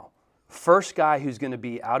right now. First guy who's going to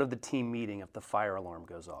be out of the team meeting if the fire alarm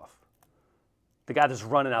goes off. The guy that's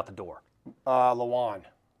running out the door. Lawan.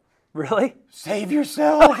 Really? Save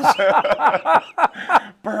yourselves.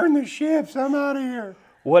 Burn the ships. I'm out of here.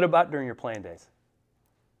 What about during your playing days?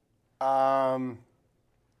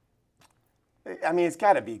 It's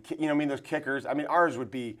got to be, those kickers. Ours would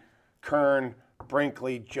be Kern,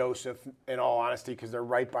 Brinkley, Joseph, in all honesty, because they're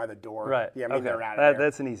right by the door. Right. Yeah, okay. they're out of there.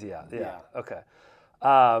 That's an easy out. Yeah. Yeah. Okay.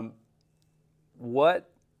 What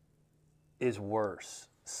is worse,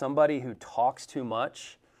 somebody who talks too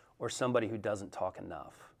much or somebody who doesn't talk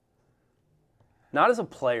enough? Not as a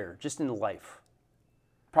player, just in life.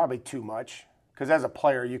 Probably too much, because as a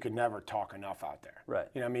player, you can never talk enough out there. Right.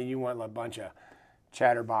 You want a bunch of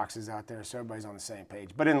chatterboxes out there so everybody's on the same page.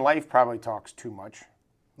 But in life, probably talks too much.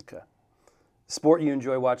 Okay. Sport you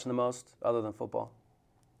enjoy watching the most, other than football?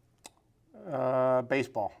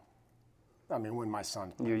 Baseball. When my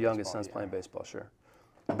son's playing Your youngest baseball, son's playing baseball, sure.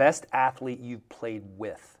 Best athlete you've played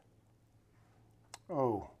with?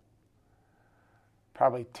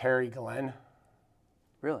 Probably Terry Glenn.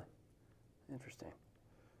 Really? Interesting.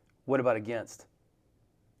 What about against?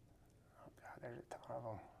 Oh, God, there's a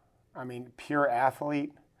ton of them. Pure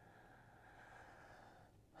athlete.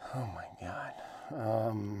 Oh, my God.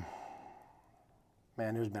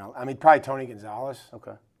 Man, there's been probably Tony Gonzalez.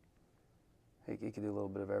 Okay. He could do a little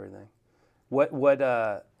bit of everything. What was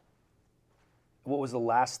the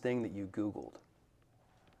last thing that you Googled?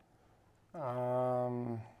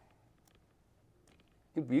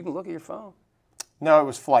 You can look at your phone. No, it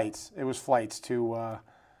was flights. It was flights to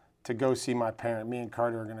go see my parent. Me and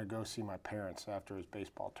Carter are going to go see my parents after his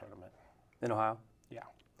baseball tournament. In Ohio? Yeah.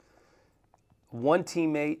 One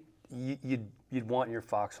teammate you'd want in your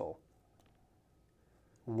foxhole?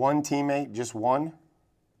 One teammate, just one?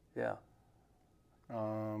 Yeah.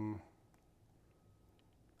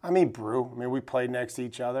 Brew. We played next to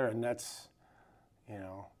each other, and that's,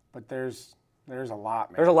 but there's a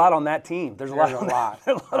lot, man. There's a lot on that team. There's a lot.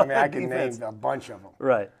 I can name a bunch of them.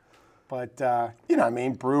 Right. But,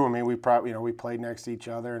 Brew, we played next to each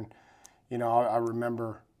other, and, I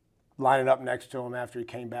remember lining up next to him after he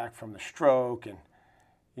came back from the stroke, and,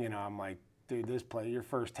 I'm like, dude, your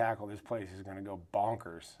first tackle, this place is going to go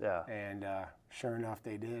bonkers. Yeah. And sure enough,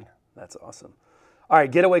 they did. That's awesome. All right,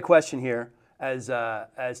 getaway question here as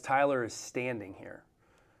Tyler is standing here.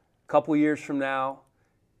 A couple years from now,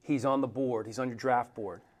 he's on the board. He's on your draft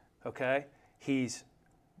board, okay? He's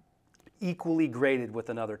equally graded with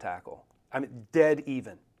another tackle. Dead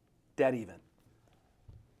even.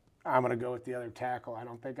 I'm going to go with the other tackle. I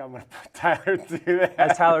don't think I'm going to put Tyler through that.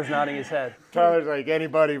 As Tyler's nodding his head. Tyler's like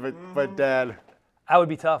anybody but Dad. That would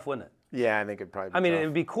be tough, wouldn't it? Yeah, I think it'd probably be tough. It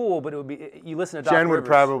would be cool, but it would be, you listen to Doc Jen would Rivers.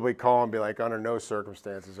 probably call and be like, under no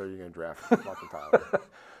circumstances are you going to draft fucking Tyler.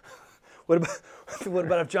 What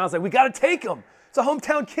about if John's like, we got to take him? It's a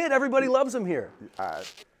hometown kid. Everybody loves him here.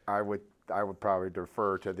 I would probably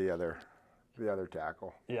defer to the other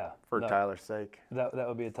tackle. Yeah. For Tyler's sake. That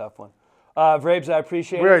would be a tough one. Vrabes, I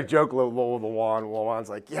appreciate We it. had a joke with Lawan. Lawan's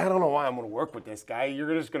like, yeah, I don't know why I'm going to work with this guy.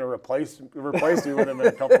 You're just going to replace me with him in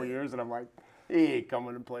a couple of years. And I'm like, he ain't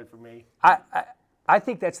coming to play for me. I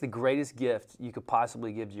think that's the greatest gift you could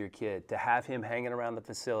possibly give to your kid, to have him hanging around the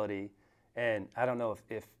facility. And I don't know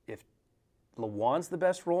if Lawan's the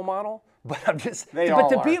best role model, but I'm just. They but all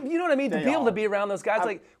to be, are. you know what I mean? To They be able all to are. be around those guys,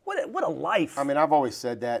 like what a life. I mean, I've always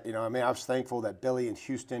said that. I was thankful that Billy and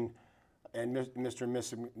Houston and Mr. and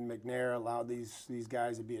Mrs. McNair allowed these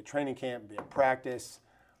guys to be at training camp, be at practice,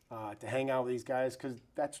 to hang out with these guys, because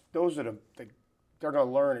those are they're going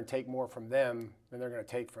to learn and take more from them than they're going to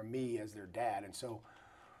take from me as their dad. And so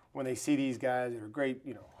when they see these guys that are great,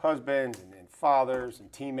 husbands and fathers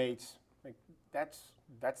and teammates, like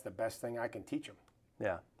that's the best thing I can teach them.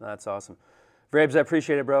 Yeah, that's awesome. Vrabes, I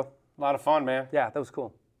appreciate it, bro. A lot of fun, man. Yeah, that was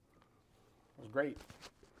cool. It was great.